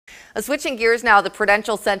Switching gears now, the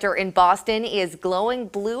Prudential Center in Boston is glowing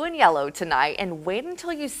blue and yellow tonight, and wait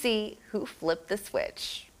until you see who flipped the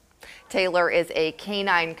switch. Taylor is a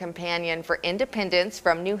canine companion for Independence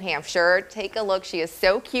from New Hampshire. Take a look. She is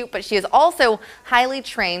so cute, but she is also highly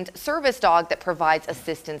trained service dog that provides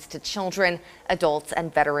assistance to children, adults,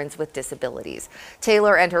 and veterans with disabilities.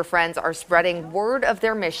 Taylor and her friends are spreading word of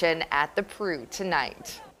their mission at the Pru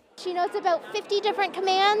tonight. She knows about 50 different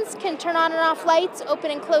commands, can turn on and off lights,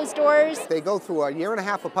 open and close doors. They go through a year and a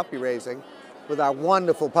half of puppy raising with our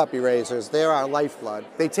wonderful puppy raisers. They're our lifeblood.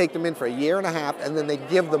 They take them in for a year and a half and then they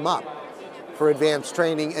give them up for advanced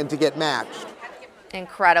training and to get matched.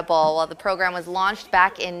 Incredible. Well, the program was launched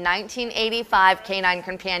back in 1985. Canine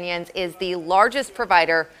Companions is the largest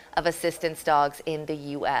provider of assistance dogs in the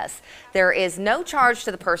U.S. There is no charge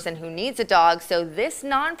to the person who needs a dog, so this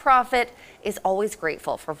nonprofit is always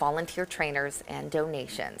grateful for volunteer trainers and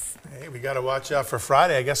donations. Hey, we got to watch out for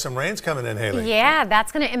Friday. I guess some rain's coming in, Haley. Yeah,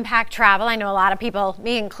 that's going to impact travel. I know a lot of people,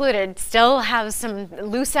 me included, still have some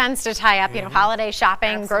loose ends to tie up, you know, holiday shopping,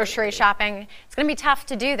 Absolutely. Grocery shopping. It's going to be tough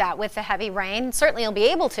to do that with the heavy rain. Certainly you'll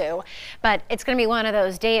be able to, but it's going to be one of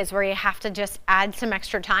those days where you have to just add some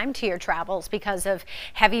extra time to your travels because of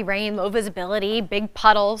heavy rain, low visibility, big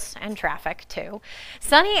puddles, and traffic too.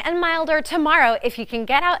 Sunny and milder tomorrow. If you can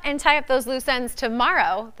get out and tie up those loose ends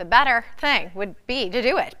tomorrow, the better thing would be to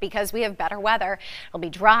do it because we have better weather. It'll be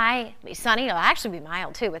dry, it'll be sunny, it'll actually be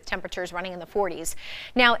mild too with temperatures running in the 40s.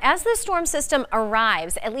 Now, as the storm system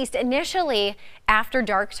arrives, at least initially after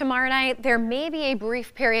dark tomorrow night, there may be a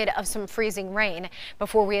brief period of some freezing rain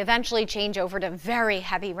before we eventually change over to very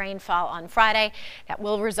heavy rainfall on Friday. That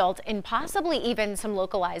will result in possibly even some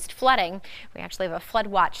localized flooding. We actually have a flood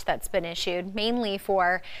watch that's been issued mainly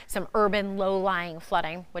for some urban low-lying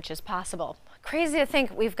flooding, which is possible. Crazy to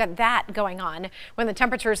think we've got that going on when the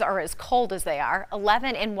temperatures are as cold as they are.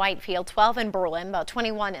 11 in Whitefield, 12 in Berlin, about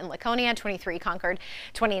 21 in Laconia, 23 Concord,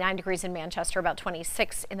 29 degrees in Manchester, about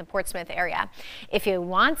 26 in the Portsmouth area. If you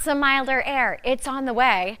want some milder air, it's on the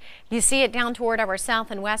way. You see it down toward our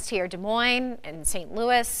south and west here, Des Moines and St.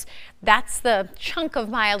 Louis. That's the chunk of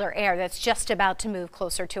milder air that's just about to move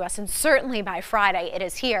closer to us. And certainly by Friday, it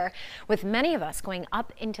is here, with many of us going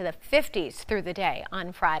up into the 50s through the day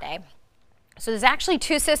on Friday. So there's actually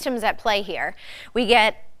two systems at play here. We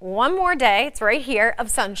get one more day, it's right here, of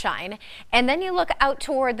sunshine, and then you look out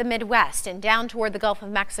toward the Midwest and down toward the Gulf of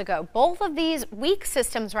Mexico. Both of these weak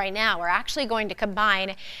systems right now are actually going to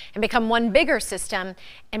combine and become one bigger system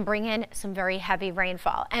and bring in some very heavy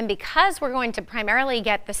rainfall. And because we're going to primarily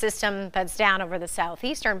get the system that's down over the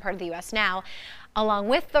southeastern part of the U.S. now, along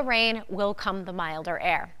with the rain will come the milder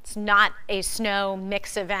air. It's not a snow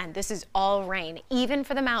mix event. This is all rain, even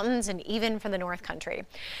for the mountains and even for the North Country.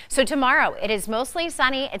 So tomorrow, it is mostly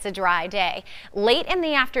sunny. It's a dry day. Late in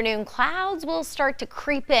the afternoon, clouds will start to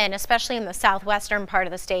creep in, especially in the southwestern part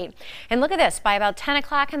of the state. And look at this, by about 10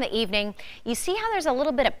 o'clock in the evening, you see how there's a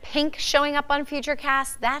little bit of pink showing up on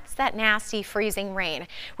Futurecast? That's that nasty freezing rain,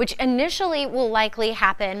 which initially will likely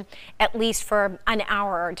happen at least for an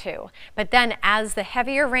hour or two. But then as the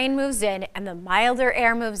heavier rain moves in and the milder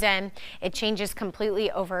air moves in, it changes completely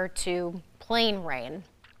over to plain rain.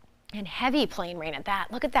 And heavy plain rain at that.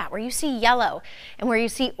 Look at that, where you see yellow and where you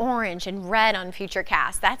see orange and red on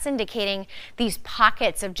Futurecast. That's indicating these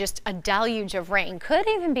pockets of just a deluge of rain. Could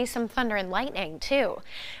even be some thunder and lightning too.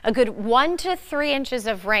 A good 1 to 3 inches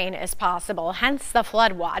of rain is possible, hence the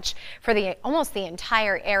flood watch for almost the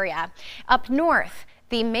entire area. Up north,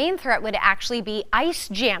 the main threat would actually be ice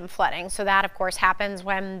jam flooding. So that, of course, happens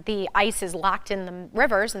when the ice is locked in the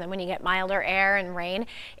rivers, and then when you get milder air and rain,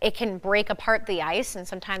 it can break apart the ice, and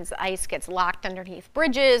sometimes the ice gets locked underneath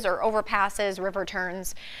bridges or overpasses, river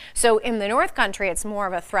turns. So in the North Country, it's more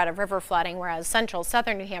of a threat of river flooding, whereas central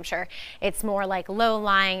southern New Hampshire, it's more like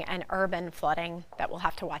low-lying and urban flooding that we'll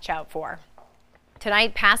have to watch out for.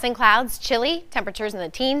 Tonight, passing clouds, chilly, temperatures in the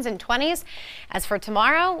teens and 20s. As for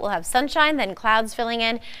tomorrow, we'll have sunshine, then clouds filling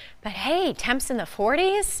in. But hey, temps in the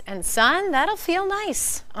 40s and sun, that'll feel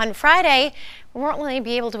nice. On Friday, we won't really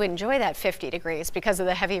be able to enjoy that 50 degrees because of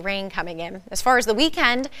the heavy rain coming in. As far as the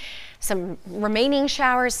weekend, some remaining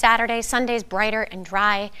showers Saturday, Sunday's brighter and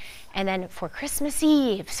dry. And then for Christmas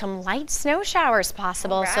Eve, some light snow showers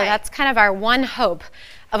possible. So that's kind of our one hope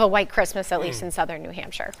of a white Christmas, at least in southern New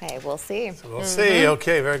Hampshire. Hey, we'll see. So we'll see.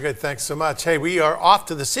 Okay, very good. Thanks so much. Hey, we are off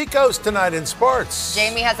to the Seacoast tonight in sports.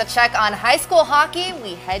 Jamie has a check on high school hockey.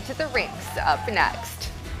 We head to the rinks up next.